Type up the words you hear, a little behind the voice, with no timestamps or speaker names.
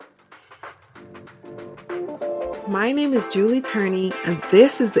My name is Julie Turney, and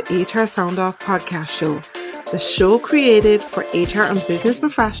this is the HR Sound Off podcast show, the show created for HR and business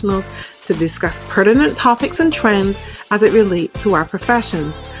professionals to discuss pertinent topics and trends as it relates to our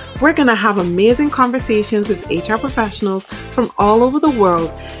professions. We're going to have amazing conversations with HR professionals from all over the world,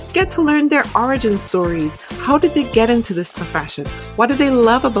 get to learn their origin stories. How did they get into this profession? What do they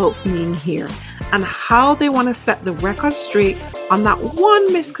love about being here? And how they want to set the record straight on that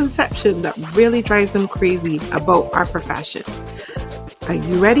one misconception that really drives them crazy about our profession. Are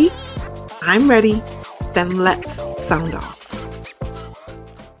you ready? I'm ready. Then let's sound off.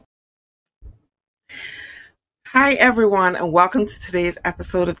 Hi, everyone, and welcome to today's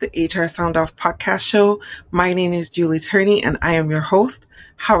episode of the HR Sound Off podcast show. My name is Julie Turney, and I am your host.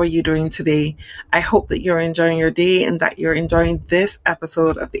 How are you doing today? I hope that you're enjoying your day and that you're enjoying this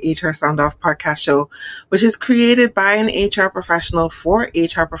episode of the HR Sound Off podcast show, which is created by an HR professional for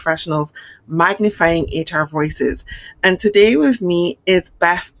HR professionals, magnifying HR voices. And today with me is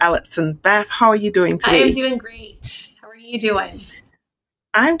Beth Elletson. Beth, how are you doing today? I am doing great. How are you doing?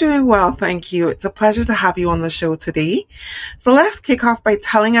 I'm doing well, thank you. It's a pleasure to have you on the show today. So let's kick off by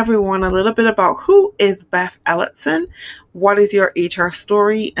telling everyone a little bit about who is Beth Elletson, what is your HR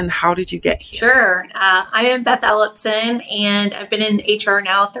story, and how did you get here? Sure. I am Beth Elletson, and I've been in HR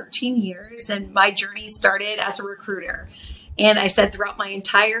now 13 years, and my journey started as a recruiter. And I said throughout my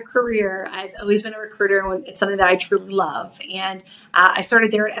entire career, I've always been a recruiter, and it's something that I truly love. And I started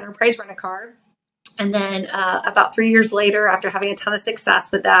there at Enterprise Rent-A-Car. And then about 3 years later, after having a ton of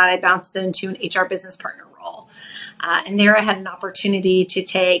success with that, I bounced into an HR business partner role. And there I had an opportunity to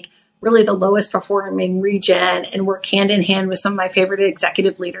take really the lowest performing region and work hand in hand with some of my favorite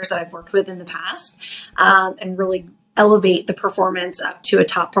executive leaders that I've worked with in the past and really elevate the performance up to a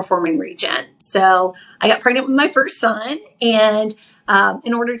top performing region. So I got pregnant with my first son, and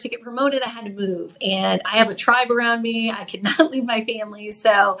in order to get promoted, I had to move, and I have a tribe around me. I could not leave my family.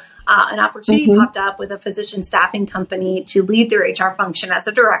 So an opportunity popped up with a physician staffing company to lead their HR function as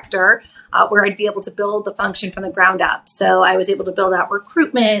a director, where I'd be able to build the function from the ground up. So I was able to build out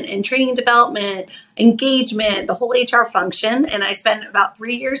recruitment and training and development, engagement, the whole HR function. And I spent about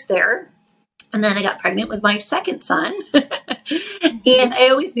 3 years there. And then I got pregnant with my second son. And I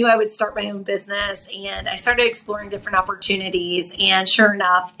always knew I would start my own business. And I started exploring different opportunities. And sure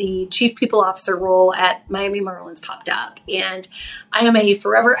enough, the chief people officer role at Miami Marlins popped up. And I am a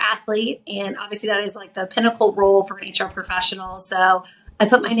forever athlete. And obviously that is like the pinnacle role for an HR professional. So I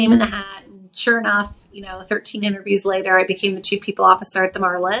put my name in the hat. And sure enough, 13 interviews later, I became the chief people officer at the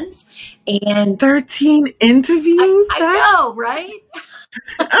Marlins. And 13 interviews? I know, right?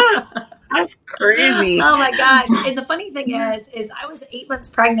 That's crazy. Oh my gosh. And the funny thing is I was 8 months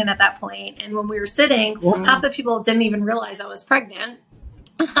pregnant at that point. And when we were sitting, half the people didn't even realize I was pregnant.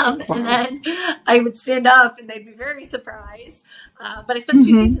 And then I would stand up and they'd be very surprised. But I spent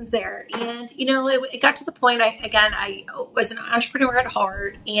 2 seasons there. And, it got to the point, I was an entrepreneur at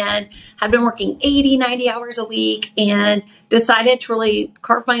heart and had been working 80, 90 hours a week and decided to really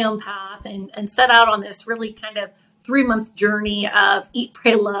carve my own path and set out on this really kind of 3-month journey of eat,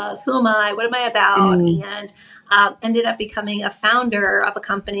 pray, love. Who am I? What am I about? And ended up becoming a founder of a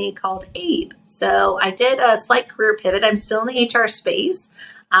company called Abe. So I did a slight career pivot. I'm still in the HR space,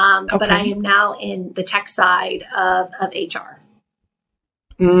 but I am now in the tech side of HR.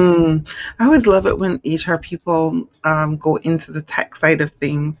 I always love it when HR people go into the tech side of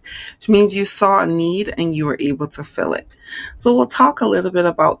things, which means you saw a need and you were able to fill it. So we'll talk a little bit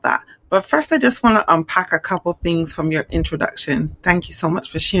about that. But first, I just want to unpack a couple things from your introduction. Thank you so much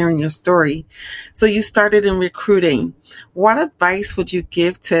for sharing your story. So you started in recruiting. What advice would you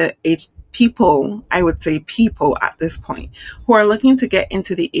give to people, I would say people at this point, who are looking to get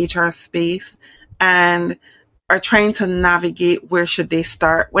into the HR space and are trying to navigate where should they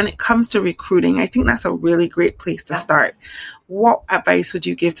start when it comes to recruiting? I think that's a really great place to start. What advice would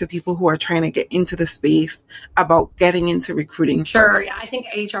you give to people who are trying to get into the space about getting into recruiting? Sure. First? Yeah, I think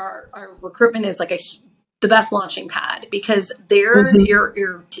HR or recruitment is like the best launching pad because there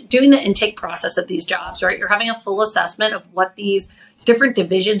you're doing the intake process of these jobs, right? You're having a full assessment of what these different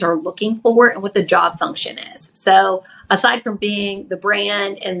divisions are looking for and what the job function is. So aside from being the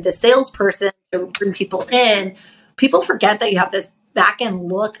brand and the salesperson to bring people in, people forget that you have this back end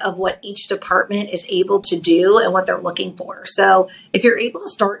look of what each department is able to do and what they're looking for. So if you're able to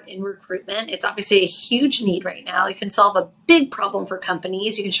start in recruitment, it's obviously a huge need right now. You can solve a big problem for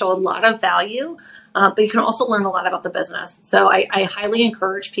companies. You can show a lot of value, but you can also learn a lot about the business. So I highly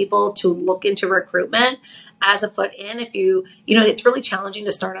encourage people to look into recruitment as a foot in, if it's really challenging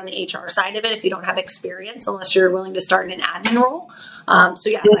to start on the HR side of it if you don't have experience, unless you're willing to start in an admin role. So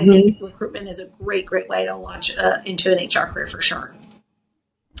yes, I think Mm-hmm. recruitment is a great way to launch into an HR career for sure.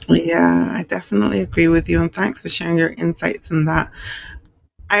 Yeah, I definitely agree with you. And thanks for sharing your insights in that.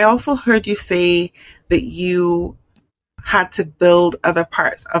 I also heard you say that you had to build other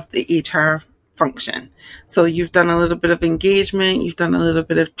parts of the HR function. So you've done a little bit of engagement, you've done a little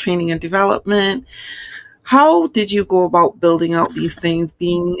bit of training and development. How did you go about building out these things,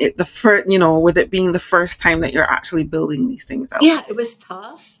 being it the first, with it being the first time that you're actually building these things out? Yeah, it was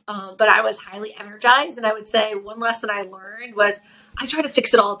tough, but I was highly energized. And I would say one lesson I learned was I try to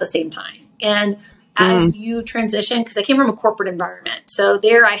fix it all at the same time. And as Mm, you transition, because I came from a corporate environment, so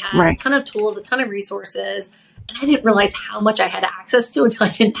there I had a right. ton of tools, a ton of resources, and I didn't realize how much I had access to until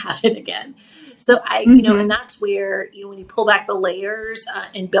I didn't have it again. So and Mm-hmm. that's where, when you pull back the layers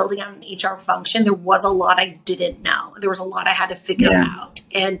and building out an HR function, there was a lot I didn't know. There was a lot I had to figure Yeah. out.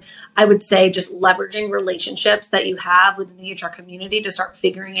 And I would say just leveraging relationships that you have within the HR community to start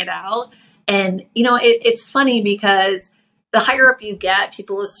figuring it out. And, it's funny because the higher up you get,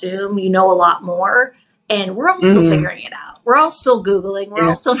 people assume you know a lot more. And we're all still Mm-hmm. figuring it out. We're all still Googling. We're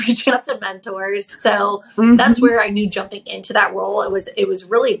all still Yes. reaching out to mentors. So that's Mm-hmm. where I knew jumping into that role, it was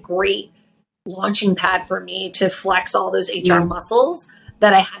really a great launching pad for me to flex all those HR Yeah. muscles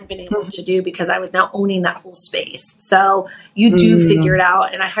that I hadn't been able to do because I was now owning that whole space. So you do figure it Mm-hmm.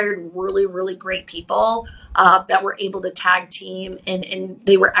 out. And I hired really, really great people that were able to tag team and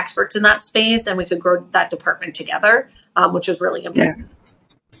they were experts in that space and we could grow that department together, which was really important. Yes.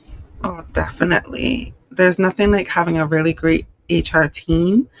 Oh, definitely. There's nothing like having a really great HR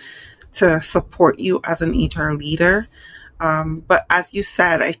team to support you as an HR leader. But as you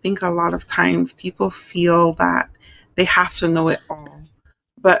said, I think a lot of times people feel that they have to know it all.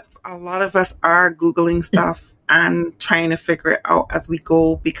 But a lot of us are Googling stuff and trying to figure it out as we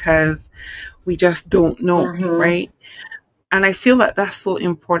go because we just don't know, Mm-hmm. right? And I feel that that's so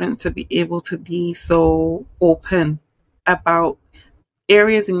important to be able to be so open about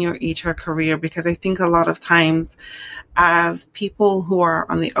areas in your HR career because I think a lot of times as people who are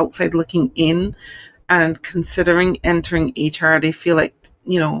on the outside looking in and considering entering HR, they feel like,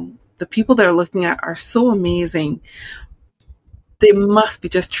 the people they're looking at are so amazing. They must be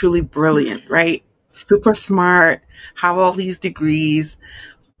just truly brilliant, right? Super smart, have all these degrees.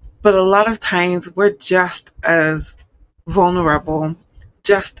 But a lot of times we're just as vulnerable,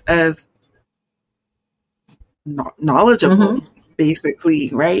 just as knowledgeable, Mm-hmm. basically,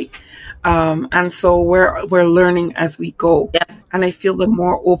 right? And so we're learning as we go. Yeah. And I feel the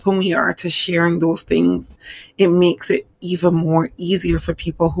more open we are to sharing those things, it makes it even more easier for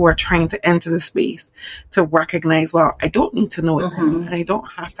people who are trying to enter the space to recognize, well, I don't need to know it all, Mm-hmm. and I don't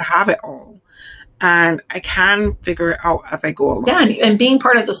have to have it all, and I can figure it out as I go Yeah. along. And being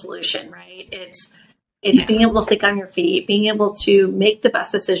part of the solution, right? It's Yeah. being able to think on your feet, being able to make the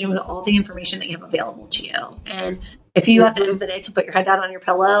best decision with all the information that you have available to you. And if you at the end of Hmm. the day can put your head down on your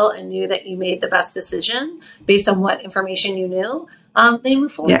pillow and knew that you made the best decision based on what information you knew, then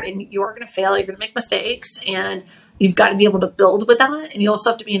move forward. Yeah. And you are going to fail, you're going to make mistakes, and you've got to be able to build with that. And you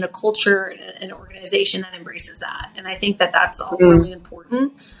also have to be in a culture and an organization that embraces that. And I think that that's all Mm. really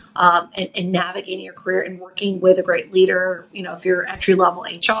important. And navigating your career and working with a great leader, if you're entry level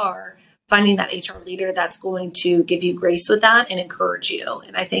HR, finding that HR leader that's going to give you grace with that and encourage you.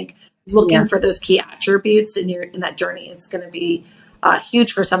 And I think looking for Yes. those key attributes in that journey, it's going to be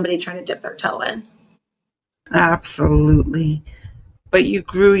huge for somebody trying to dip their toe in. Absolutely. But you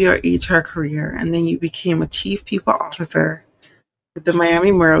grew your HR career and then you became a chief people officer with the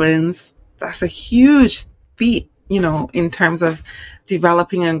Miami Marlins. That's a huge feat, in terms of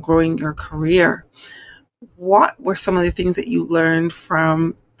developing and growing your career. What were some of the things that you learned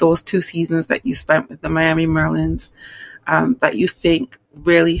from those 2 seasons that you spent with the Miami Marlins that you think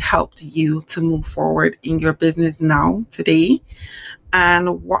really helped you to move forward in your business now, today?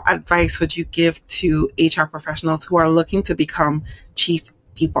 And what advice would you give to HR professionals who are looking to become chief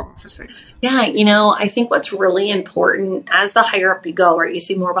people officers? Yeah, I think what's really important as the higher up you go, right, you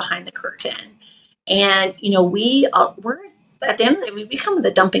see more behind the curtain. And, we're at the end of the day, we become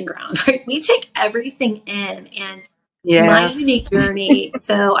the dumping ground, right? We take everything in. And my Yes. unique journey.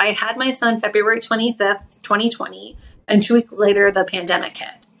 So I had my son February 25th, 2020, and 2 weeks later, the pandemic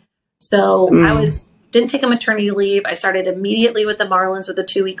hit. So Mm, didn't take a maternity leave. I started immediately with the Marlins with a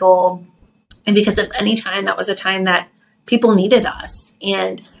 2 week old. And because of any time, that was a time that people needed us.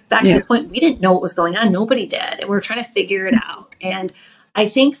 And back to your point, yes. we didn't know what was going on. Nobody did. And we were trying to figure it out. And I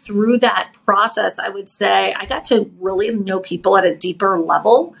think through that process, I would say I got to really know people at a deeper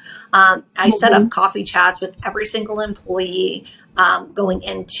level. I set Mm-hmm. up coffee chats with every single employee going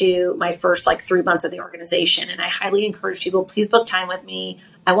into my first like 3 months of the organization. And I highly encourage people, please book time with me.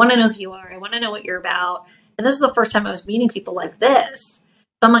 I want to know who you are. I want to know what you're about. And this is the first time I was meeting people like this.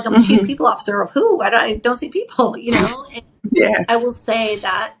 So I'm like, I'm chief Mm-hmm. people officer of who? I don't see people, And I will Yes. say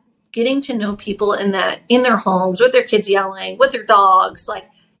that getting to know people in their homes with their kids yelling, with their dogs, like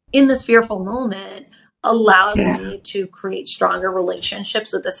in this fearful moment, allowed Yeah. me to create stronger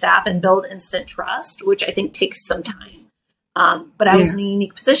relationships with the staff and build instant trust, which I think takes some time. But I was in a Yes.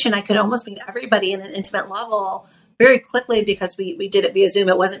 unique position. I could almost meet everybody in an intimate level very quickly because we did it via Zoom.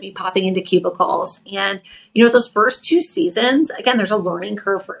 It wasn't me popping into cubicles. And, those first 2 seasons, again, there's a learning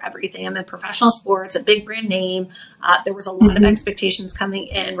curve for everything. I'm in professional sports, a big brand name. There was a lot of Mm-hmm. expectations coming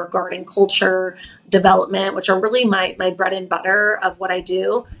in regarding culture development, which are really my bread and butter of what I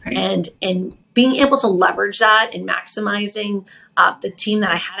do. Right. And being able to leverage that and maximizing the team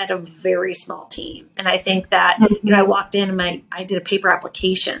that I had at a very small team. And I think that, Mm-hmm. I walked in and I did a paper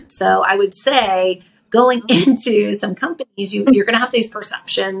application. So I would say going into some companies, you're going to have these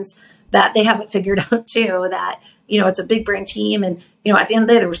perceptions that they have it figured out too, that, it's a big brand team. And, at the end of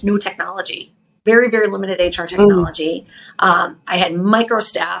the day, there was no technology, very, very limited HR Mm-hmm. technology. I had micro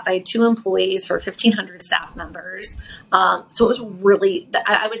staff. I had 2 employees for 1,500 staff members. So it was really,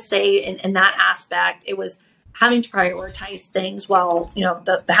 I would say in that aspect, it was having to prioritize things while,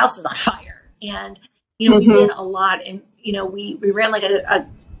 the house is on fire. And, we did Mm-hmm. a lot. And, we ran like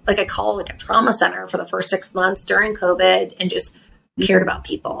like I call like a trauma center for the first 6 months during COVID and just cared about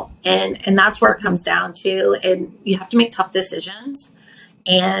people. And that's where it comes down to. And you have to make tough decisions.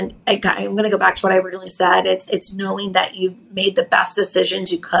 And I'm going to go back to what I originally said. It's knowing that you made the best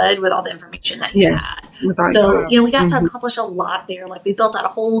decisions you could with all the information that you Yes. had. Without So, you. we got to Mm-hmm. accomplish a lot there. Like we built out a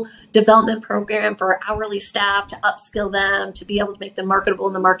whole development program for hourly staff to upskill them, to be able to make them marketable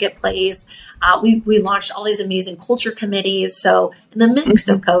in the marketplace. We launched all these amazing culture committees. So in the midst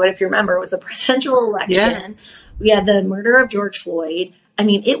Mm-hmm. of COVID, if you remember, it was the presidential election. Yes. We had the murder of George Floyd. I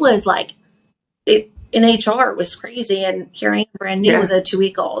mean, it was like, in HR, it was crazy. And here I am brand new with a Yes.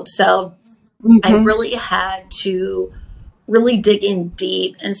 2-week-old. So I Mm-hmm. really had to really dig in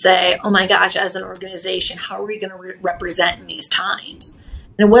deep and say, oh my gosh, as an organization, how are we going to represent in these times?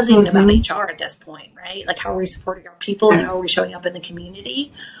 And it wasn't even about Mm-hmm. HR at this point, right? Like how are we supporting our people and how are Yes. we showing up in the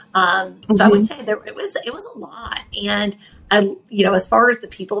community? So I Mm-hmm. would say it was a lot. And as far as the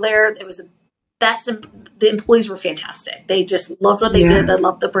people there, it was the best. The employees were fantastic. They just loved what they did. Yeah. They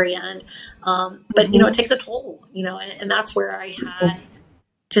loved the brand. But Mm-hmm. it takes a toll, and that's where I had Yes.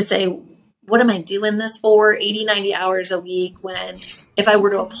 to say, what am I doing this for 80, 90 hours a week when if I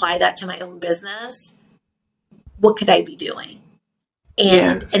were to apply that to my own business, what could I be doing?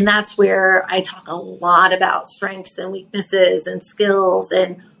 And Yes. that's where I talk a lot about strengths and weaknesses and skills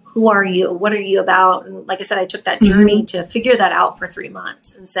and who are you? What are you about? And like I said, I took that journey Mm-hmm. to figure that out for 3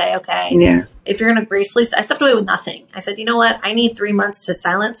 months and say, okay, Yes. if you're going to gracefully, I stepped away with nothing. I said, you know what? I need 3 months to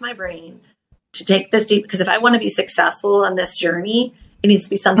silence my brain, to take this deep, because if I want to be successful on this journey, it needs to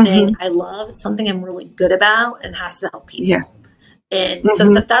be something Mm-hmm. I love, something I'm really good about, and has to help people. Yes. And so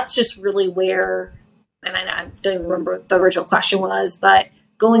Mm-hmm. that's just really where, and I don't even remember what the original question was, but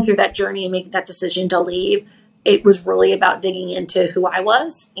going through that journey and making that decision to leave, it was really about digging into who I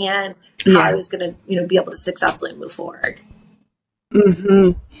was and how I Yeah. was going to, be able to successfully move forward.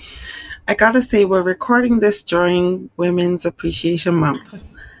 Mm-hmm. I gotta say, we're recording this during Women's Appreciation Month.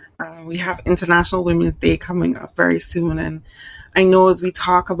 We have International Women's Day coming up very soon, and I know as we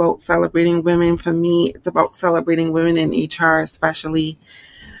talk about celebrating women, for me, it's about celebrating women in HR, especially.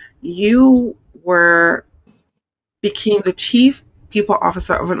 You were became the chief people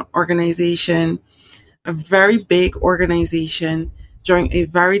officer of an organization, a very big organization, during a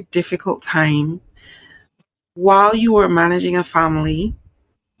very difficult time, while you were managing a family,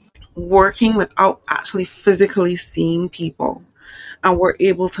 working without actually physically seeing people, and were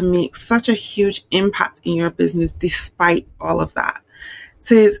able to make such a huge impact in your business despite all of that.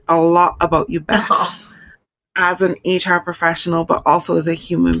 Says a lot about you, Beth, Oh, as an HR professional, but also as a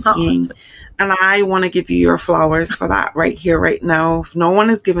human that's being. And I want to give you your flowers for that right here, right now. If no one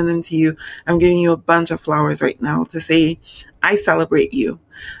has given them to you, I'm giving you a bunch of flowers right now to say, I celebrate you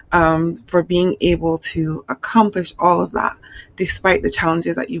for being able to accomplish all of that, despite the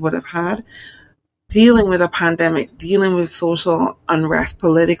challenges that you would have had, dealing with a pandemic, dealing with social unrest,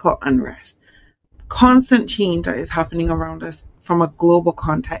 political unrest, constant change that is happening around us from a global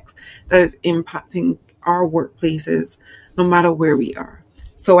context that is impacting our workplaces no matter where we are.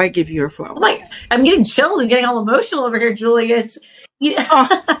 So I give you your Like, flowers. I'm getting chills. I'm getting all emotional over here, Julie. It's, yeah.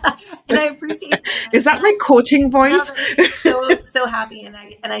 Oh, And I appreciate is that. that my coaching No, voice? that makes me so happy. And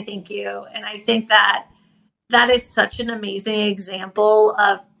I thank you. And I think that that is such an amazing example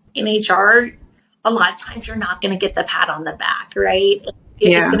of in HR. A lot of times you're not going to get the pat on the back, right?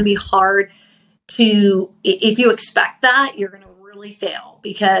 It's Yeah. going to be hard to, if you expect that, you're going to really fail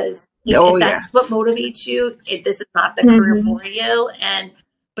because Oh, if that's what yes. motivates you, this is not the career Hmm. for you.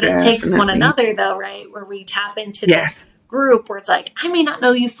 But it takes one Definitely. another though, right? Where we tap into this Yes. group where it's like, I may not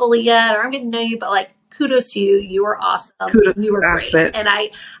know you fully yet, or I'm going to know you, but like, kudos to you. You were awesome. Kudos. You were That's great. it. And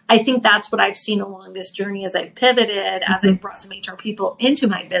I think that's what I've seen along this journey as I've pivoted, as Hmm. I've brought some HR people into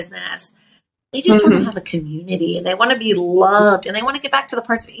my business. They just want to Hmm. have a community and they want to be loved and they want to get back to the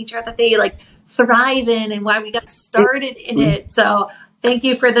parts of HR that they like thrive in and why we got started in it. So thank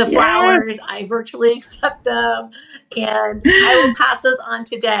you for the Yes. flowers. I virtually accept them and I will pass those on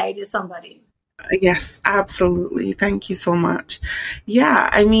today to somebody. Yes, absolutely. Thank you so much. Yeah,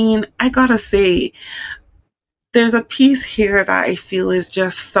 I mean, I gotta say, there's a piece here that I feel is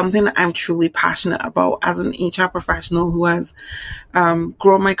just something that I'm truly passionate about as an HR professional who has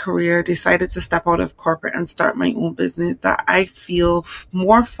grown my career, decided to step out of corporate and start my own business, that I feel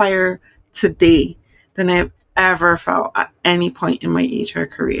more fire today than I've ever felt at any point in my HR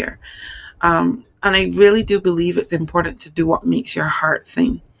career. And I really do believe it's important to do what makes your heart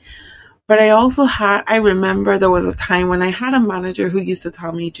sing. But I remember there was a time when I had a manager who used to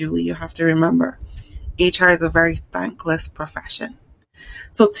tell me, Julie, you have to remember, HR is a very thankless profession.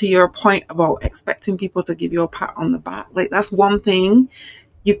 So to your point about expecting people to give you a pat on the back, like that's one thing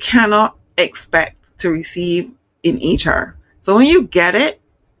you cannot expect to receive in HR. So when you get it,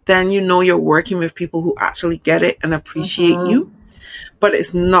 then you know you're working with people who actually get it and appreciate you. But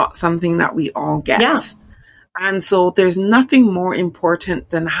it's not something that we all get. Yeah. And so there's nothing more important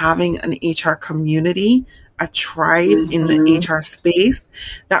than having an HR community, a tribe in the HR space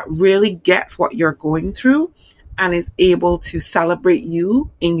that really gets what you're going through and is able to celebrate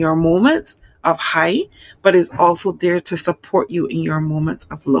you in your moments of high, but is also there to support you in your moments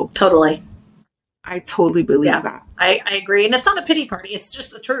of low. Totally. I totally believe that. I agree. And it's not a pity party. It's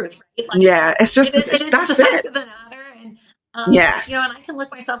just the truth, right? Like, yeah, it's just, it is that's the fact it. of the matter. And, Yes. you know, and I can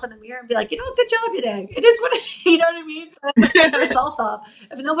look myself in the mirror and be like, you know, good job today. It is what it is. You know what I mean? So hype yourself up.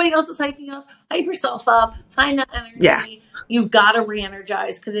 If nobody else is hyping you up, hype yourself up. Find that energy. Yes. You've got to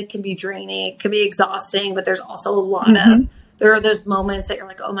re-energize because it can be draining. It can be exhausting, but there's also a lot of, there are those moments that you're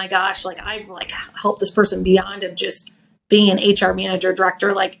like, oh my gosh, like I've like helped this person beyond of just being an HR manager,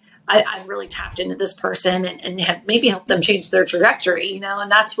 director. Like I've really tapped into this person and have maybe helped them change their trajectory, you know,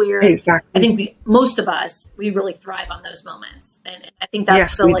 and that's where exactly. I think most of us, we really thrive on those moments. And I think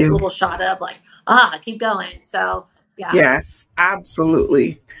that's the like little shot of like, keep going. So yeah. Yes,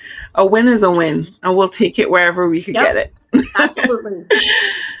 absolutely. A win is a win and we'll take it wherever we can get it. Absolutely.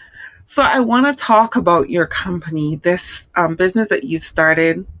 So I want to talk about your company, this business that you've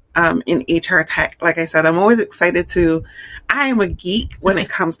started in HR tech. Like I said, I'm always excited I am a geek when it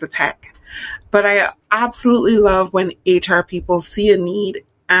comes to tech, but I absolutely love when HR people see a need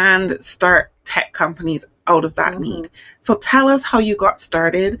and start tech companies out of that need. So tell us how you got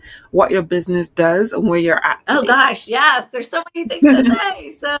started, what your business does, and where you're at today. Oh gosh, yes. There's so many things to say.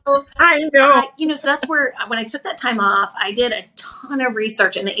 So I know. You know, so that's where when I took that time off, I did a ton of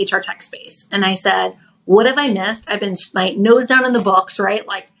research in the HR tech space. And I said, what have I missed? I've been my nose down in the books, right?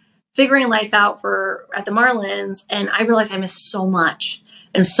 Like figuring life out at the Marlins. And I realized I missed so much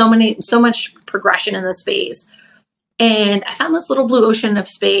and so much progression in the space. And I found this little blue ocean of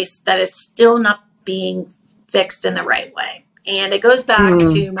space that is still not being fixed in the right way. And it goes back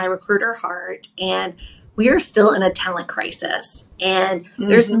to my recruiter heart. And we are still in a talent crisis. And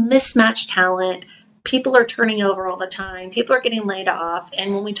there's mismatched talent. People are turning over all the time. People are getting laid off.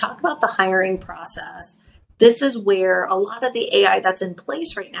 And when we talk about the hiring process, this is where a lot of the AI that's in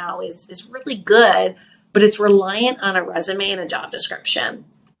place right now is really good, but it's reliant on a resume and a job description.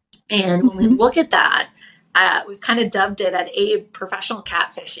 And when we look at that, we've kind of dubbed it at professional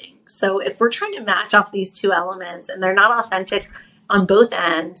catfishing. So if we're trying to match off these two elements and they're not authentic on both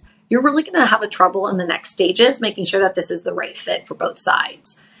ends, you're really going to have a trouble in the next stages, making sure that this is the right fit for both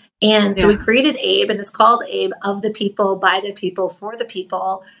sides. And so we created Abe, and it's called Abe, of the people, by the people, for the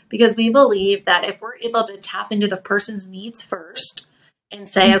people, because we believe that if we're able to tap into the person's needs first and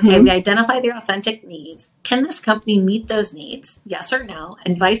say, okay, we identify their authentic needs. Can this company meet those needs? Yes or no?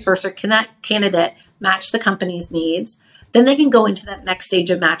 And vice versa. Can that candidate match the company's needs? Then they can go into that next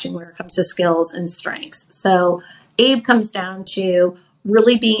stage of matching where it comes to skills and strengths. So Abe comes down to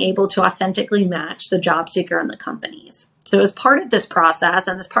really being able to authentically match the job seeker and the companies. So as part of this process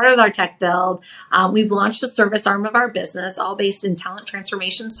and as part of our tech build, we've launched a service arm of our business, all based in talent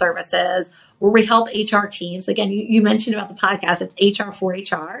transformation services, where we help HR teams. Again, you mentioned about the podcast, it's HR for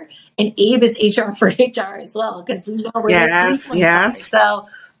HR, and Abe is HR for HR as well, because we know where those pain Yes, points are. yes. So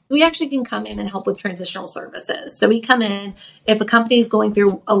we actually can come in and help with transitional services. So we come in, if a company is going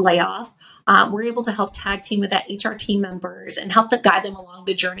through a layoff, we're able to help tag team with that HR team members and help to guide them along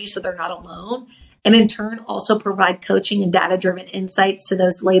the journey so they're not alone. And in turn, also provide coaching and data-driven insights to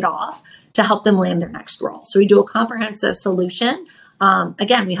those laid off to help them land their next role. So we do a comprehensive solution.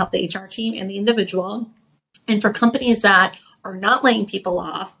 Again, we help the HR team and the individual. And for companies that are not laying people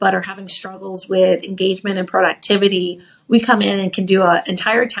off, but are having struggles with engagement and productivity, we come in and can do an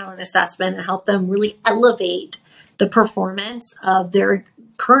entire talent assessment and help them really elevate the performance of their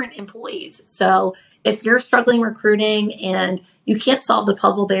current employees. So if you're struggling recruiting and you can't solve the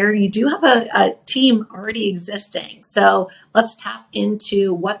puzzle there, you do have a team already existing. So let's tap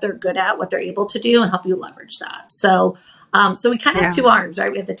into what they're good at, what they're able to do, and help you leverage that. So we kind of have two arms,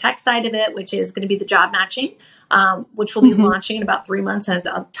 right? We have the tech side of it, which is going to be the job matching, which we'll be launching in about 3 months, and has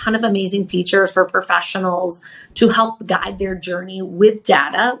a ton of amazing features for professionals to help guide their journey with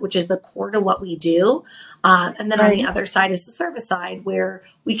data, which is the core to what we do. And then on the other side is the service side, where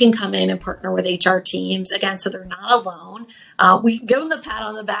we can come in and partner with HR teams, again, so they're not alone. We can give them the pat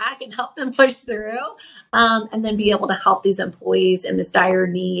on the back and help them push through, and then be able to help these employees in this dire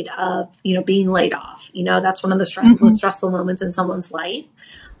need of, being laid off. That's one of the most stressful moments in someone's life.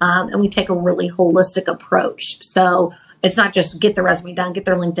 And we take a really holistic approach. So it's not just get the resume done, get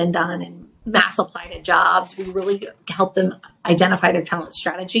their LinkedIn done, and mass apply to jobs. We really help them identify their talent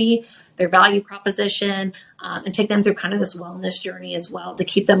strategy, their value proposition, and take them through kind of this wellness journey as well to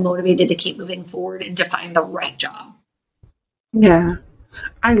keep them motivated to keep moving forward and to find the right job. Yeah,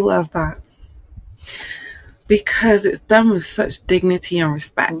 I love that, because it's done with such dignity and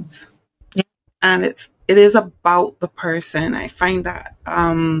respect. Yeah. And it is about the person. I find that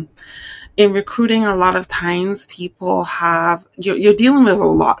in recruiting, a lot of times people you're dealing with a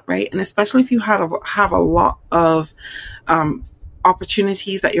lot, right? And especially if you have a lot of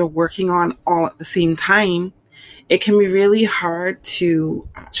opportunities that you're working on all at the same time, it can be really hard to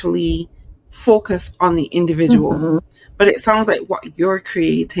actually focus on the individual. But it sounds like what you're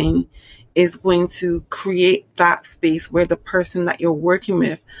creating is going to create that space where the person that you're working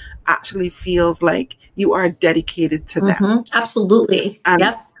with actually feels like you are dedicated to them. Absolutely.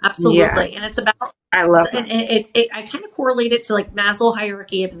 Yep. Absolutely. Yeah. And it's about, I love that. And I kind of correlate it to like Maslow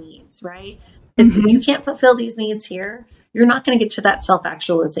hierarchy of needs, right? If you can't fulfill these needs here, you're not going to get to that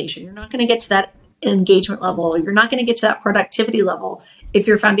self-actualization. You're not going to get to that engagement level. You're not going to get to that productivity level if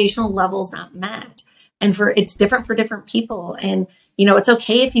your foundational level is not met. And it's different for different people. And, it's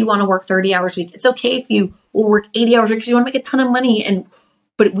okay if you want to work 30 hours a week. It's okay if you will work 80 hours a week because you want to make a ton of money.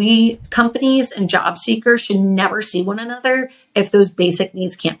 But companies and job seekers should never see one another if those basic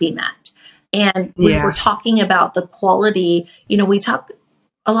needs can't be met. And when we're talking about the quality, we talk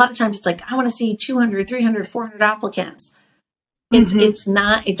a lot of times, it's like, I want to see 200, 300, 400 applicants. It's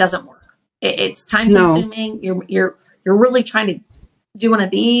not, it doesn't work. It's time consuming. You're really trying to do one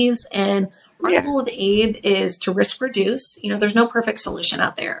of these. And our goal with Abe is to risk reduce. There's no perfect solution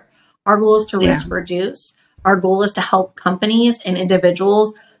out there. Our goal is to risk reduce. Our goal is to help companies and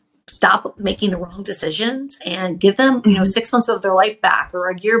individuals stop making the wrong decisions and give them, 6 months of their life back or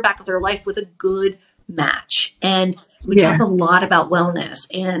a year back of their life with a good match. And we talk a lot about wellness,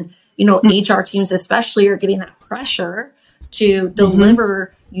 and, HR teams especially are getting that pressure to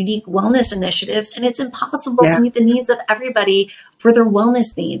deliver unique wellness initiatives. And it's impossible to meet the needs of everybody for their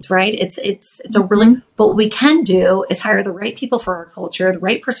wellness needs, right? It's a really, but what we can do is hire the right people for our culture, the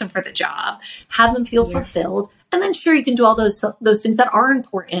right person for the job, have them feel fulfilled. And then sure, you can do all those things that are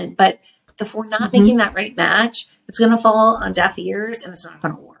important. But if we're not making that right match, it's going to fall on deaf ears and it's not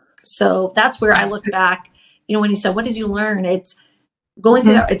going to work. So that's where I look back, when you said, what did you learn? It's going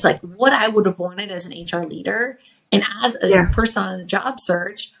through that. It's like what I would have wanted as an HR leader. And as a person on a job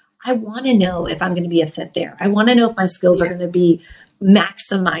search, I want to know if I'm going to be a fit there. I want to know if my skills are going to be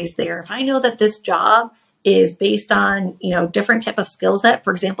maximized there. If I know that this job is based on, different type of skill set,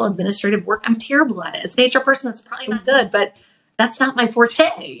 for example, administrative work, I'm terrible at it. As an HR person, that's probably not good, but that's not my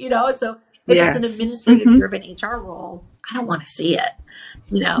forte, So if it's an administrative driven HR role, I don't want to see it,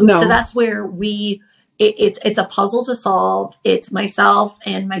 So that's where it's a puzzle to solve. It's myself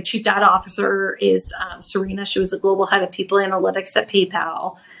and my chief data officer is Serena. She was the global head of people analytics at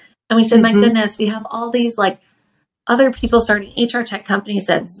PayPal. And we said, my goodness, we have all these other people starting HR tech companies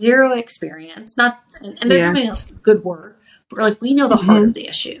that have zero experience, and they're doing good work. But we know the heart of the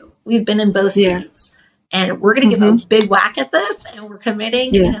issue. We've been in both seats. and we're going to give a Mm-hmm. big whack at this, and we're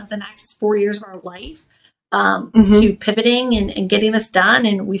committing, the Yes. next 4 years of our life Mm-hmm. to pivoting and getting this done.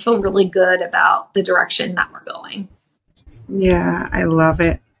 And we feel really good about the direction that we're going. Yeah, I love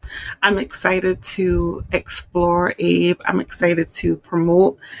it. I'm excited to explore Abe. I'm excited to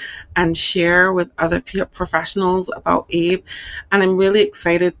promote and share with other professionals about Abe. And I'm really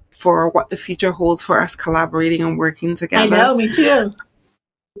excited for what the future holds for us collaborating and working I together. know, me too.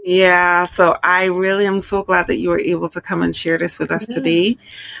 Yeah, so I really am so glad that you were able to come and share this with us Yeah. today.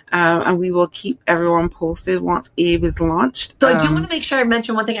 And we will keep everyone posted once Abe is launched. So I do want to make sure I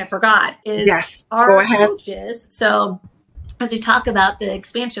mention one thing I forgot is Yes, go our ahead. coaches. So as we talk about the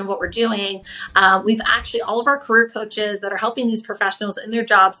expansion of what we're doing, we've actually, all of our career coaches that are helping these professionals in their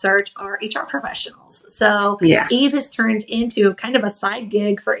job search are HR professionals. So Yes. Eve has turned into kind of a side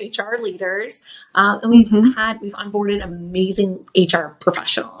gig for HR leaders. And Mm-hmm. we've onboarded amazing HR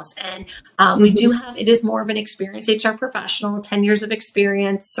professionals. And we do Mm-hmm. have, it is more of an experienced HR professional, 10 years of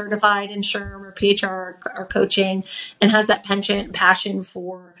experience, certified in SHRM or PHR or coaching, and has that penchant and passion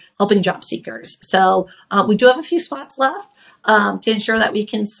for helping job seekers. So we do have a few spots left. To ensure that we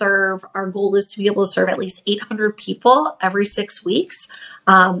can serve. Our goal is to be able to serve at least 800 people every 6 weeks.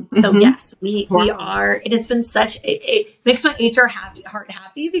 So Mm-hmm. yes, we Wow. are, and it's been it makes my HR heart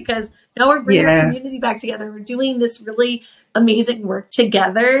happy because now we're bringing our Yes. community back together. We're doing this really amazing work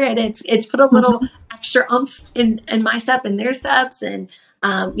together, and it's put a little Mm-hmm. extra oomph in my step and their steps. And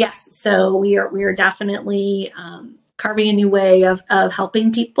yes, so we are definitely carving a new way of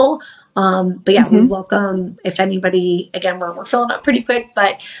helping people. But yeah, we Mm-hmm. welcome if anybody, again, we're filling up pretty quick,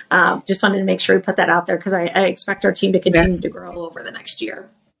 but just wanted to make sure we put that out there because I expect our team to continue Yes. to grow over the next year.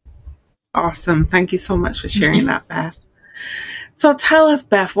 Awesome. Thank you so much for sharing that, Beth. So tell us,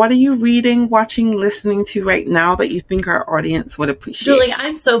 Beth, what are you reading, watching, listening to right now that you think our audience would appreciate? Julie,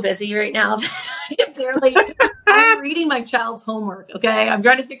 I'm so busy right now that I can barely, I'm reading my child's homework. Okay. I'm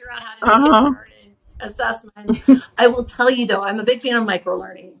trying to figure out how to do Uh-huh. kindergarten assessments. I will tell you though, I'm a big fan of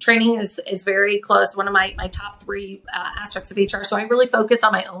microlearning. Training is very close. One of my top three aspects of HR. So I really focus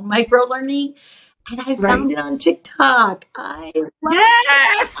on my own microlearning, and I Right. found it on TikTok. I love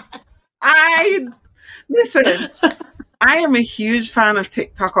Yes. I listen. I am a huge fan of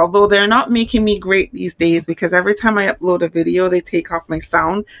TikTok, although they're not making me great these days because every time I upload a video, they take off my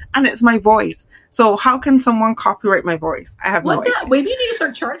sound and it's my voice. So how can someone copyright my voice? I have no What that? idea. Maybe you need to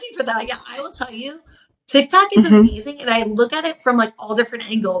start charging for that. Yeah, I will tell you, TikTok is Mm-hmm. amazing, and I look at it from like all different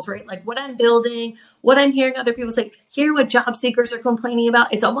angles, right? Like what I'm building, what I'm hearing other people say, hear what job seekers are complaining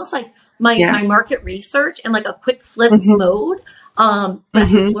about. It's almost like my Yes. market research and like a quick flip Mm-hmm. mode. But I've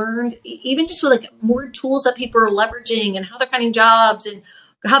Mm-hmm. learned even just with like more tools that people are leveraging and how they're finding jobs and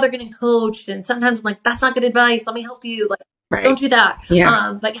how they're getting coached. And sometimes I'm like, that's not good advice. Let me help you. Like, don't Right. do that.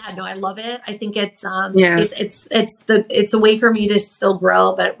 Yes. But yeah, no, I love it. I think Yes. it's a way for me to still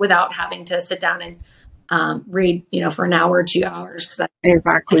grow, but without having to sit down and read, for an hour or 2 hours. Cause I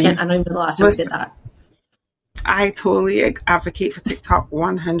Exactly. can't, I don't even know the last time I did Listen, that. I totally advocate for TikTok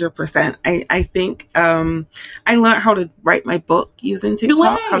 100%. I think I learned how to write my book using No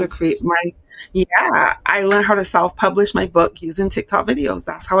TikTok, how to way. create yeah, I learned how to self-publish my book using TikTok videos.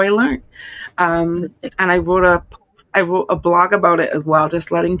 That's how I learned. And I wrote a blog about it as well,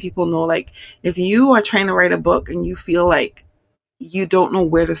 just letting people know, like, if you are trying to write a book and you feel like you don't know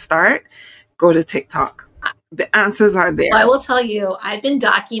where to start, go to TikTok. The answers are Well, I there. will tell you, I've been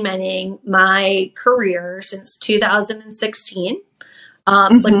documenting my career since 2016.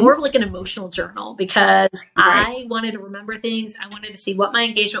 Like Mm-hmm. more of like an emotional journal because Right. I wanted to remember things. I wanted to see what my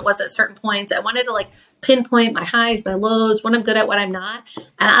engagement was at certain points. I wanted to like pinpoint my highs, my lows, what I'm good at, what I'm not. And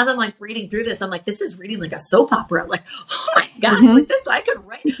as I'm like reading through this, I'm like, this is reading like a soap opera. Like, oh my gosh, Mm-hmm. like this, I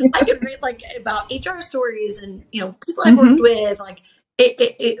could read like about HR stories and, people I've worked Mm-hmm. with. Like,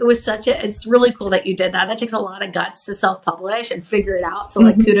 it was it's really cool that you did that. That takes a lot of guts to self-publish and figure it out. So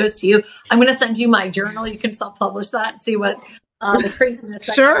like Mm-hmm. kudos to you. I'm going to send you my journal. You can self-publish that and see what the craziness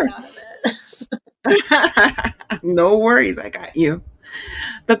that comes Sure. out of it. No worries, I got you.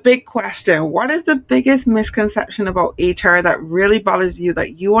 The big question: what is the biggest misconception about HR that really bothers you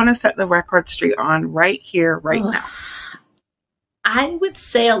that you want to set the record straight on right here, right now? I would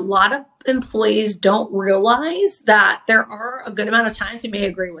say a lot of employees don't realize that there are a good amount of times we may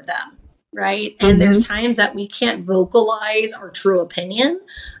agree with them, right? And there's Mm-hmm. times that we can't vocalize our true opinion,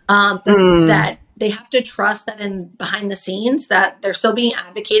 Mm. that they have to trust that in behind the scenes that they're still being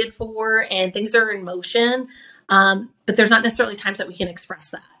advocated for and things are in motion. But there's not necessarily times that we can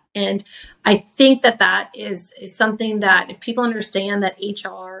express that. And I think that is something that if people understand that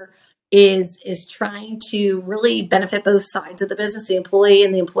HR is trying to really benefit both sides of the business, the employee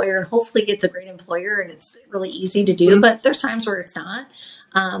and the employer, and hopefully it's a great employer and it's really easy to do, but there's times where it's not.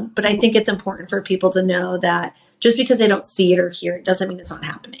 But I think it's important for people to know that just because they don't see it or hear it doesn't mean it's not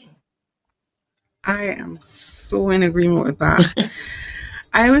happening. I am so in agreement with that.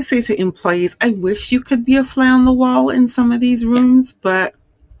 I always say to employees, I wish you could be a fly on the wall in some of these rooms, but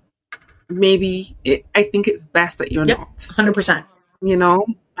I think it's best that you're not. 100%.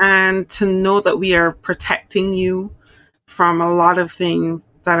 And to know that we are protecting you from a lot of things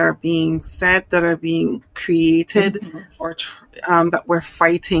that are being said, that are being created, or that we're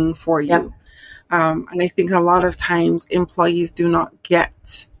fighting for you. And I think a lot of times employees do not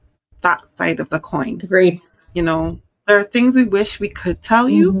get that side of the coin. Agreed. There are things we wish we could tell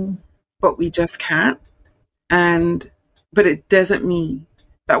you, but we just can't. But it doesn't mean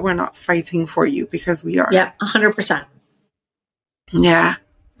that we're not fighting for you, because we are. Yeah, 100%. Yeah.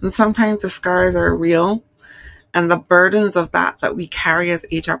 And sometimes the scars are real, and the burdens of that we carry as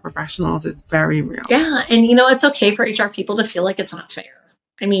HR professionals is very real. Yeah. And it's okay for HR people to feel like it's not fair.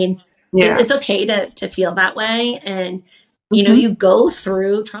 I mean, it's okay to feel that way. And, you go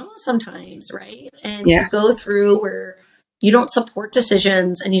through trauma sometimes, right? And you go through where you don't support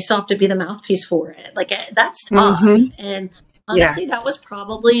decisions and you still have to be the mouthpiece for it. Like, that's tough. And honestly, that was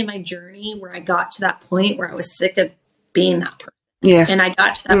probably in my journey where I got to that point where I was sick of being that person. Yes. And I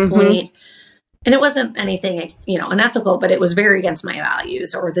got to that point, and it wasn't anything, unethical, but it was very against my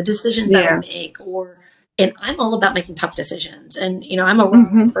values or the decisions I would make, and I'm all about making tough decisions. And, I'm a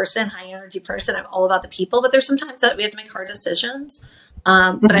raw person, high energy person. I'm all about the people, but there's sometimes that we have to make hard decisions.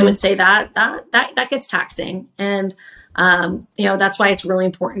 But I would say that gets taxing. And, that's why it's really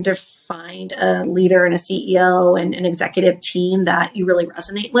important to find a leader and a CEO and an executive team that you really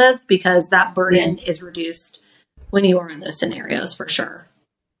resonate with, because that burden is reduced when you are in those scenarios, for sure.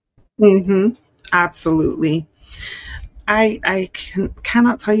 Absolutely. I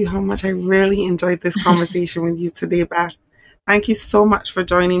cannot tell you how much I really enjoyed this conversation with you today, Beth. Thank you so much for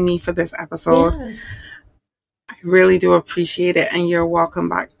joining me for this episode. Yes. I really do appreciate it, and you're welcome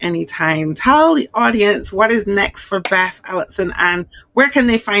back anytime. Tell the audience what is next for Beth Elletson, and where can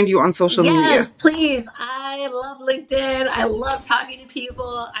they find you on social media? Yes, please. I love LinkedIn. I love talking to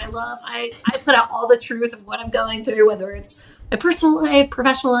people. I put out all the truth of what I'm going through, whether it's my personal life,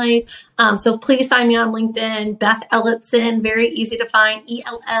 professional life. So please find me on LinkedIn, Beth Elletson, very easy to find,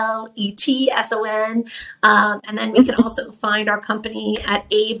 Elletson. And then we can also find our company at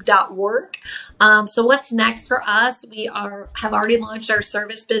abe.work. So what's next for us? We have already launched our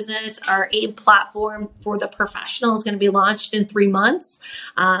service business. Our Abe platform for the professional is going to be launched in 3 months.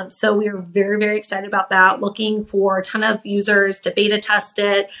 So we are very, very excited about that. Looking for a ton of users to beta test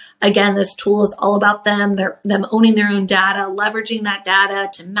it. Again, this tool is all about them owning their own data, leveraging that data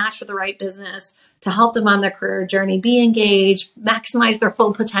to match with the right business, to help them on their career journey, be engaged, maximize their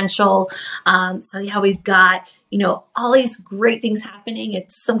full potential. We've got, all these great things happening.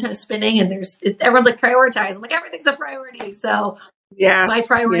 It's sometimes spinning, and everyone's like, prioritize. I'm like, everything's a priority. So my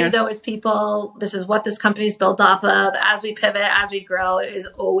priority though is people. This is what this company is built off of. As we pivot, as we grow, it is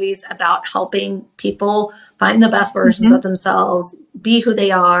always about helping people find the best versions of themselves, be who they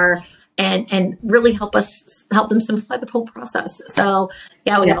are, and really help them simplify the whole process. So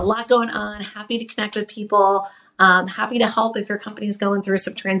we got a lot going on. Happy to connect with people. Happy to help if your company's going through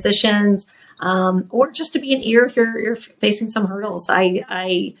some transitions, or just to be an ear if you're facing some hurdles.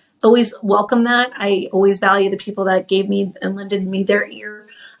 I always welcome that. I always value the people that gave me and lended me their ear.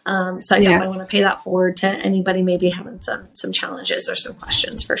 So I definitely want to pay that forward to anybody maybe having some challenges or some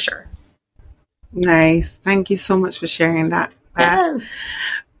questions, for sure. Nice. Thank you so much for sharing that, Beth. Yes.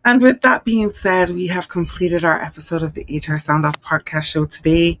 And with that being said, we have completed our episode of the HR Sound Off podcast show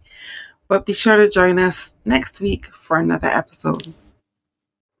today. But be sure to join us next week for another episode.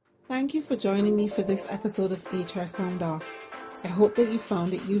 Thank you for joining me for this episode of HR Sound Off. I hope that you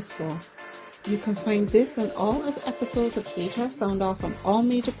found it useful. You can find this and all other episodes of HR Sound Off on all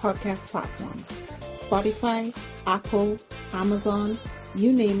major podcast platforms. Spotify, Apple, Amazon,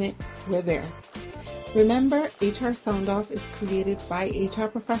 you name it, we're there. Remember, HR Sound Off is created by HR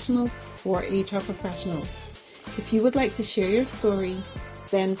professionals for HR professionals. If you would like to share your story,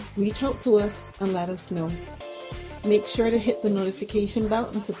 then reach out to us and let us know. Make sure to hit the notification bell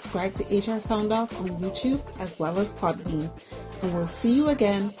and subscribe to HR Sound Off on YouTube as well as Podbean. And we'll see you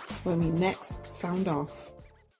again when we next sound off.